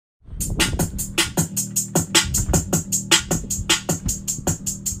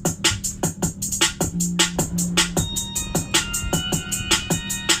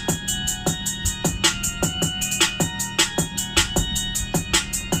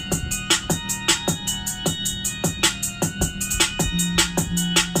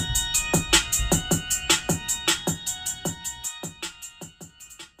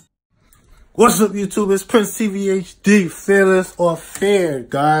What's up, YouTube? It's Prince TVHD, Fearless or Feared,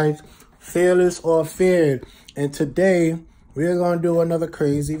 guys. Fearless or Feared. And today, we're going to do another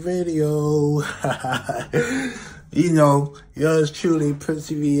crazy video. You know, yours truly, Prince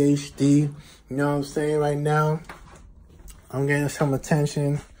TVHD. You know what I'm saying? Right now, I'm getting some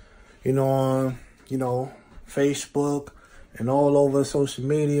attention, you know, on, Facebook and all over social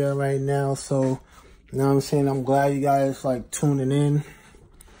media right now. So, you know what I'm saying? I'm glad you guys, tuning in.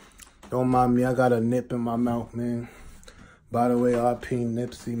 Don't mind me, I got a nip in my mouth, man. By the way, RP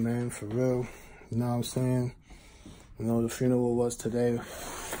Nipsey, man, for real. You know what I'm saying? You know, the funeral was today.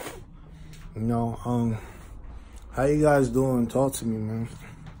 You know, how you guys doing? Talk to me, man.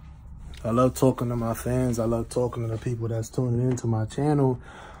 I love talking to my fans. I love talking to the people that's tuning into my channel.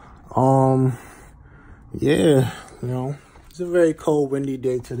 Yeah, you know, it's a very cold, windy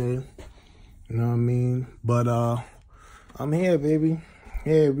day today. You know what I mean? But, I'm here, baby.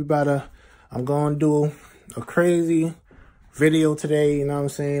 Yeah, I'm going to do a crazy video today, you know what I'm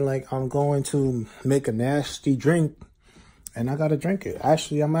saying? I'm going to make a nasty drink, and I got to drink it.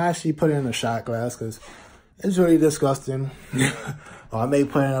 Actually, I'm actually putting it in a shot glass because it's really disgusting. Or I may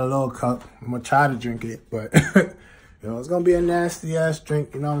put it in a little cup. I'm going to try to drink it, but, you know, it's going to be a nasty-ass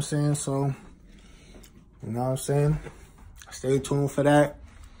drink, you know what I'm saying? So, you know what I'm saying? Stay tuned for that.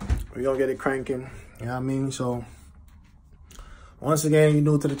 We're going to get it cranking, you know what I mean? So, once again, you're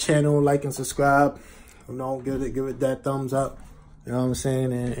new to the channel, like and subscribe. You know, give it that thumbs up. You know what I'm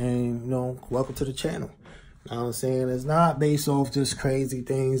saying? And you know, welcome to the channel. You know what I'm saying? It's not based off just crazy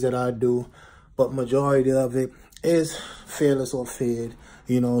things that I do, but majority of it is fearless or feared.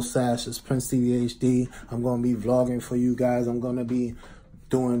 You know, / it's Prince TVHD. I'm gonna be vlogging for you guys. I'm gonna be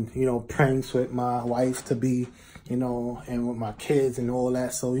doing, you know, pranks with my wife to be, you know, and with my kids and all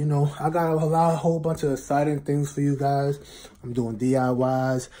that. So, you know, I got a whole bunch of exciting things for you guys. I'm doing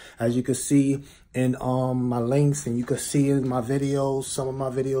DIYs, as you can see in my links, and you can see in my videos, some of my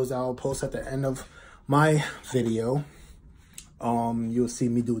videos I'll post at the end of my video. You'll see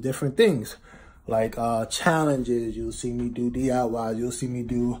me do different things, like challenges. You'll see me do DIYs. You'll see me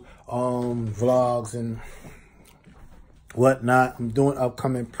do vlogs and whatnot. I'm doing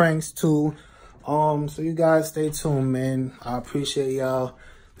upcoming pranks too. So you guys stay tuned, man. I appreciate y'all.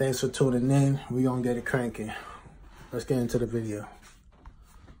 Thanks for tuning in. We gonna get it cranking. Let's get into the video.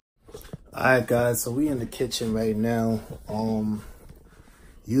 Alright, guys, so we in the kitchen right now.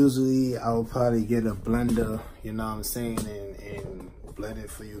 Usually I would probably get a blender, you know what I'm saying, and blend it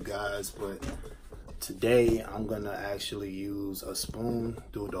for you guys, but today I'm gonna actually use a spoon,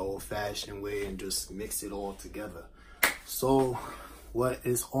 do it the old-fashioned way, and just mix it all together. So what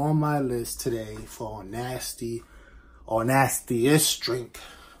is on my list today for nasty or nastiest drink?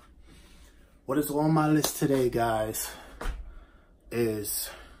 What is on my list today, guys, is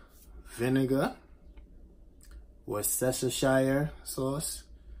vinegar, Worcestershire sauce,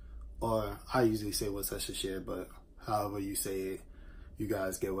 or I usually say Worcestershire, but however you say it, you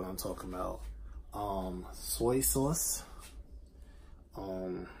guys get what I'm talking about. Soy sauce.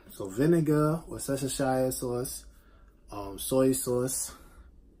 So vinegar, Worcestershire sauce, soy sauce,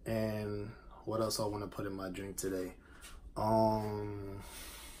 and what else I want to put in my drink today?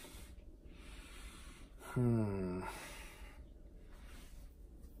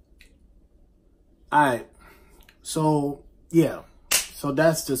 Alright, so yeah, so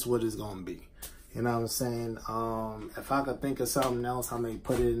that's just what it's gonna be. You know what I'm saying? If I could think of something else, I may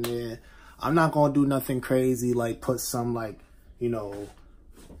put it in there. I'm not gonna do nothing crazy, like put some, you know,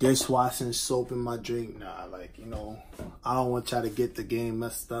 dishwashing soap in my drink. Nah, you know, I don't want y'all to get the game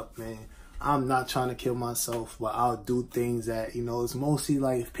messed up, man. I'm not trying to kill myself, but I'll do things that, you know, it's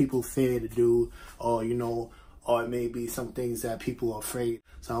mostly people fear to do, or, you know, or it may be some things that people are afraid.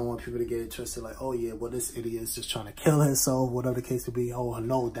 So I don't want people to get interested, oh yeah, well, this idiot is just trying to kill himself, whatever the case may be. Oh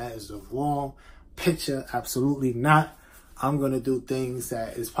no, that is the wrong picture. Absolutely not. I'm going to do things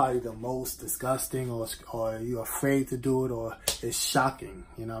that is probably the most disgusting, or you're afraid to do it, or it's shocking.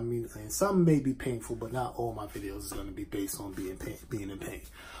 You know what I mean? And some may be painful, but not all my videos is going to be based on being in pain.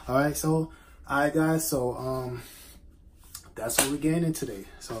 All right, so, all right, guys. So, that's what we're getting in today.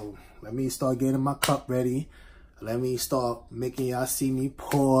 So let me start getting my cup ready. Let me start making y'all see me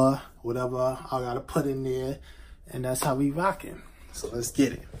pour whatever I got to put in there. And that's how we rocking. So let's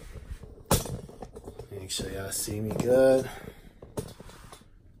get it. Make sure y'all see me good.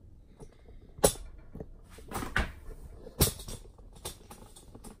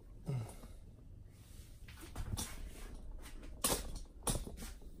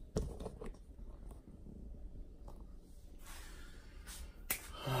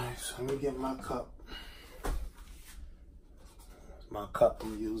 Alright, so let me get my cup. My cup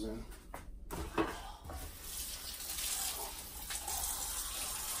I'm using.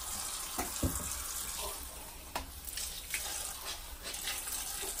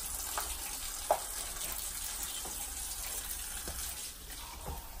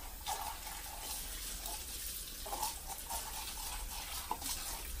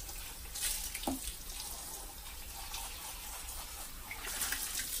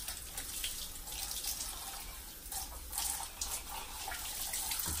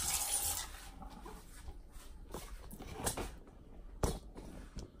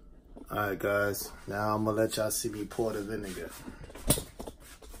 All right, guys. Now I'm gonna let y'all see me pour the vinegar.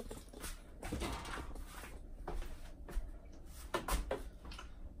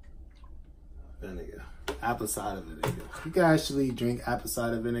 Vinegar. Apple cider vinegar. You can actually drink apple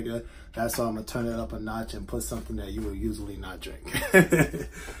cider vinegar. That's why I'm gonna turn it up a notch and put something that you would usually not drink.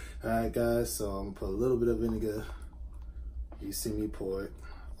 All right, guys. So I'm gonna put a little bit of vinegar. You see me pour it.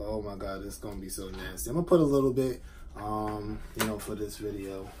 Oh my God, it's gonna be so nasty. I'm gonna put a little bit, you know, for this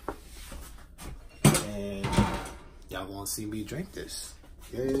video. And y'all gonna see me drink this.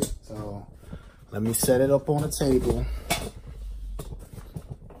 Okay, so let me set it up on the table.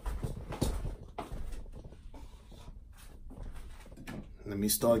 Let me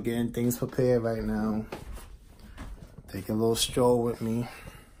start getting things prepared right now. Take a little stroll with me.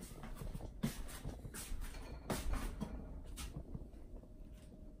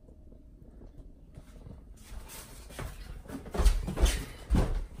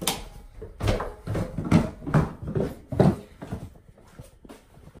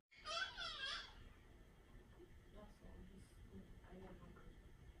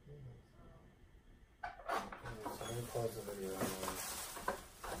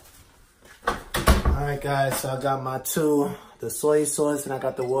 Alright guys, so I got my the soy sauce, and I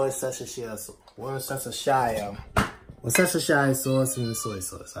got the Worcestershire sauce and the soy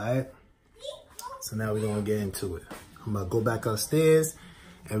sauce, alright? So now we're gonna get into it. I'm gonna go back upstairs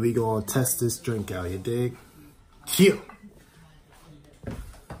and we're gonna test this drink out, you dig? Cute.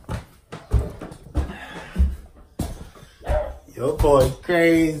 Your boy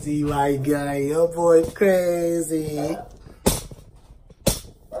crazy, my guy. Your boy crazy.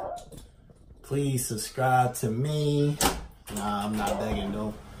 Please subscribe to me. Nah, I'm not begging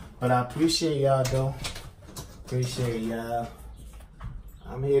though. But I appreciate y'all though. Appreciate y'all.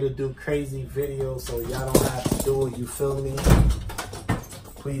 I'm here to do crazy videos so y'all don't have to do it, you feel me?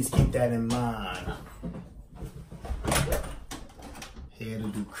 Please keep that in mind. Here to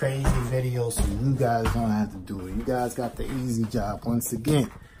do crazy videos so you guys don't have to do it. You guys got the easy job. Once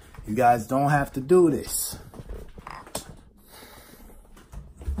again, you guys don't have to do this.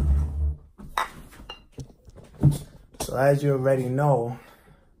 So as you already know,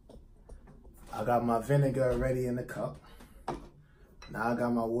 I got my vinegar already in the cup. Now I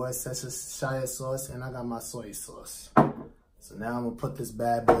got my Worcestershire sauce and I got my soy sauce. So now I'm gonna put this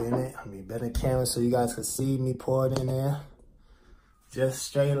bad boy in it. I mean, better camera so you guys can see me pour it in there. Just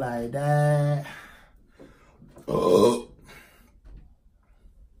straight like that. Oh.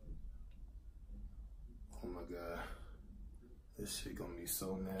 Oh my God. This shit gonna be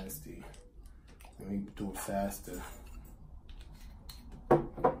so nasty. Let me do it faster.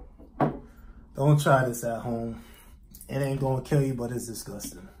 Don't try this at home. It ain't gonna kill you, but it's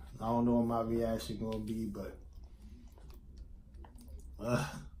disgusting. I don't know what my reaction gonna be, but whew.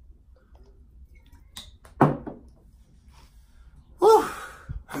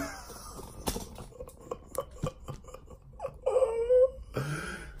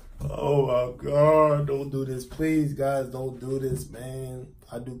 Oh my God, don't do this. Please, guys, don't do this, man.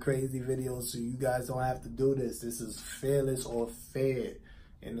 I do crazy videos so you guys don't have to do this. This is fearless or fair.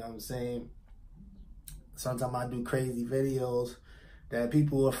 You know what I'm saying? Sometimes I do crazy videos that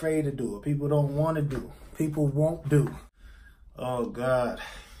people are afraid to do, or people don't want to do, people won't do. Oh God.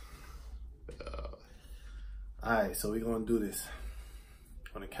 All right, so we're gonna do this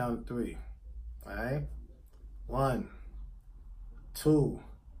on the count of 3. All right, 1, 2,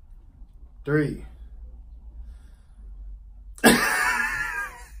 3.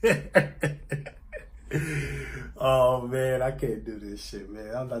 Oh man, I can't do this shit,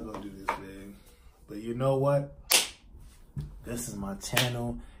 man. I'm not gonna do this, man. But you know what? This is my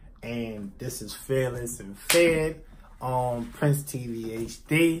channel, and this is Fearless and Fed on Prince TV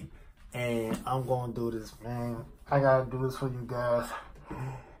HD, and I'm gonna do this, man. I gotta do this for you guys.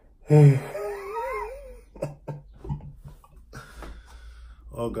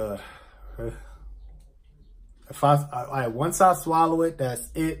 Oh God. If all right, once I swallow it, that's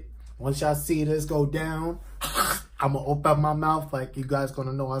it. Once y'all see this go down, I'm gonna open up my mouth like you guys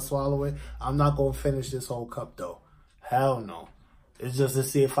gonna know I swallow it. I'm not gonna finish this whole cup though. Hell no. It's just to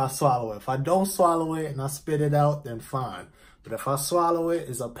see if I swallow it. If I don't swallow it and I spit it out, then fine. But if I swallow it,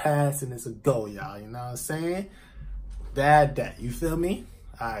 it's a pass and it's a go, y'all. You know what I'm saying? That. You feel me?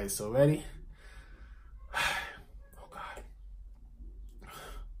 All right, so ready? Oh God.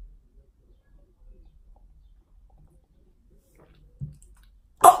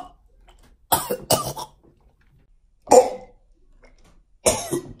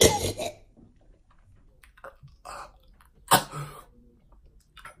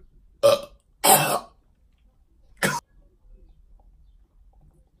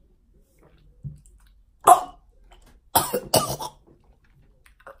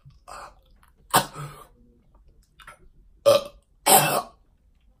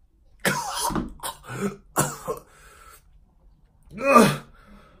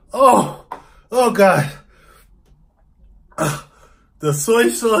 Oh God. The soy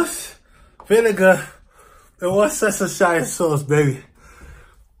sauce, vinegar, and Worcestershire sauce, baby.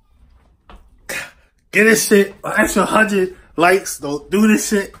 Get this shit, an extra 100 likes. Don't do this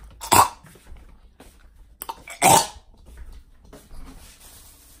shit.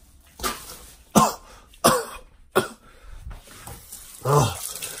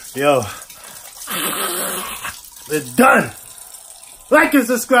 Yo, it's done. Like and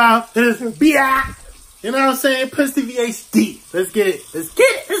subscribe. B.I. You know what I'm saying? Prince TV HD. Let's get it. Let's get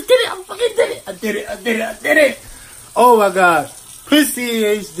it. Let's get it. I fucking did it. I did it. I did it. I did it. Oh my God. Prince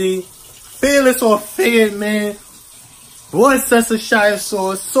TV HD. Fearless or feared, man. Worcestershire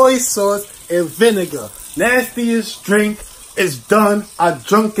sauce, soy sauce, and vinegar. Nastiest drink is done. I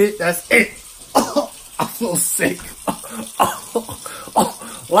drunk it. That's it. I feel sick.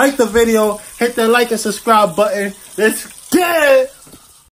 Like the video. Hit that like and subscribe button. Let's get it.